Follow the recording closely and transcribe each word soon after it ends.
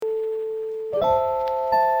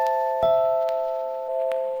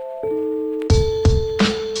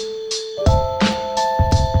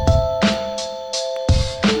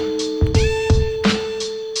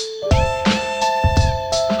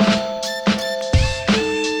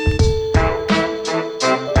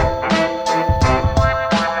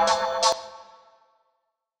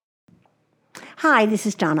Hi, this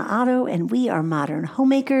is Donna Otto, and we are Modern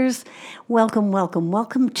Homemakers. Welcome, welcome,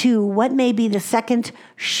 welcome to what may be the second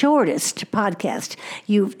shortest podcast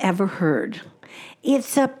you've ever heard.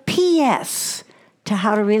 It's a PS to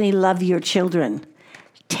how to really love your children.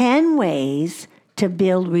 10 ways to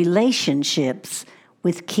build relationships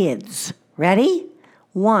with kids. Ready?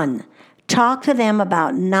 1, talk to them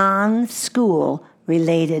about non-school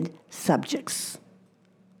related subjects.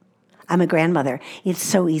 I'm a grandmother. It's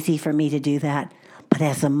so easy for me to do that. But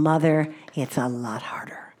as a mother, it's a lot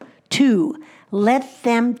harder. 2, let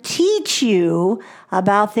them teach you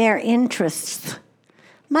about their interests.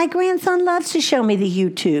 My grandson loves to show me the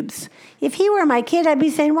YouTubes. If he were my kid, I'd be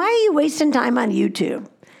saying, why are you wasting time on YouTube?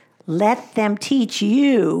 Let them teach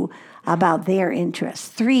you about their interests.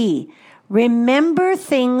 3, remember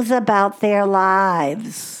things about their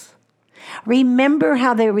lives. Remember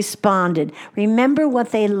how they responded. Remember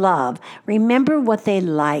what they love. Remember what they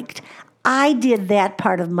liked. I did that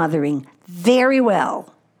part of mothering very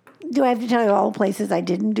well. Do I have to tell you all the places I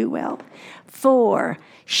didn't do well? 4,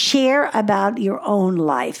 share about your own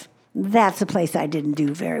life. That's a place I didn't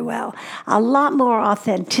do very well. A lot more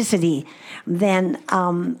authenticity than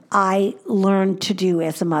I learned to do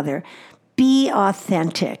as a mother. Be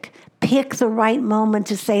authentic. Pick the right moment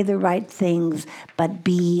to say the right things, but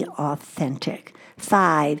be authentic.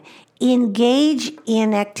 5, engage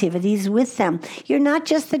in activities with them. You're not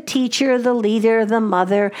just the teacher, the leader, the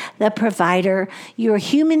mother, the provider. You're a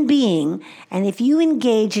human being, and if you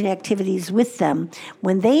engage in activities with them,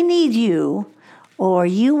 when they need you or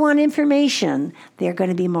you want information, they're going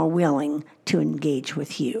to be more willing to engage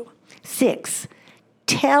with you. 6,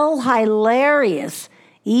 tell hilarious,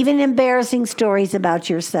 even embarrassing stories about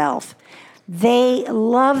yourself. They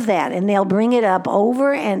love that, and they'll bring it up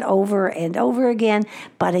over and over and over again.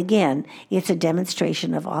 But again, it's a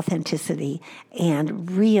demonstration of authenticity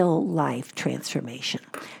and real life transformation.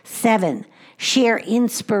 7, share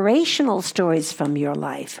inspirational stories from your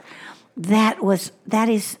life. That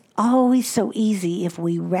is always so easy if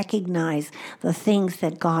we recognize the things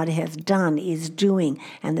that God has done, is doing,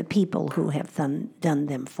 and the people who have done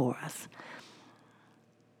them for us.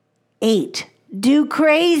 8, do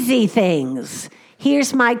crazy things.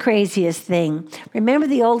 Here's my craziest thing. Remember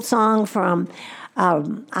the old song from,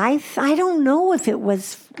 I don't know if it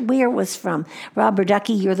was, where it was from. Rubber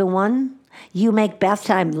Ducky, You're the One. You make bath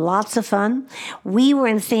time lots of fun. We were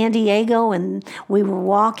in San Diego, and we were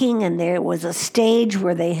walking, and there was a stage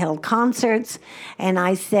where they held concerts. And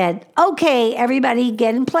I said, okay, everybody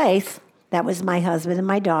get in place. That was my husband and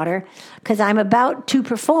my daughter, because I'm about to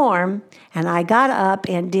perform, and I got up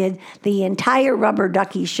and did the entire Rubber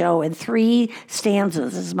Ducky show in 3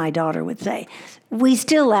 stanzas, as my daughter would say. We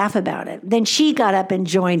still laugh about it. Then she got up and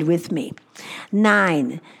joined with me.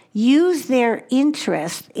 9, use their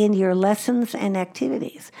interest in your lessons and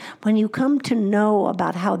activities. When you come to know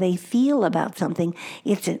about how they feel about something,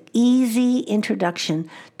 it's an easy introduction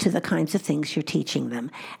to the kinds of things you're teaching them.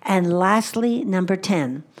 And lastly, number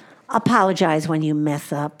 10, apologize when you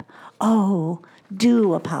mess up. Oh,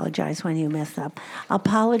 do apologize when you mess up.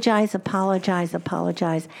 Apologize, apologize,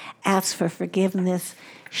 apologize. Ask for forgiveness.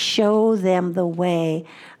 Show them the way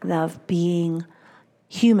of being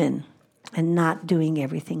human and not doing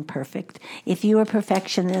everything perfect. If you're a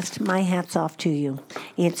perfectionist, my hat's off to you.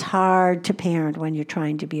 It's hard to parent when you're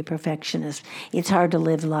trying to be a perfectionist. It's hard to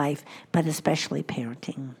live life, but especially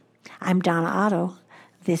parenting. I'm Donna Otto.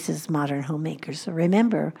 This is Modern Homemakers.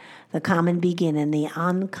 Remember, the common begin and the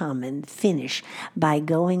uncommon finish by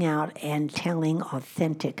going out and telling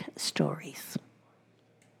authentic stories.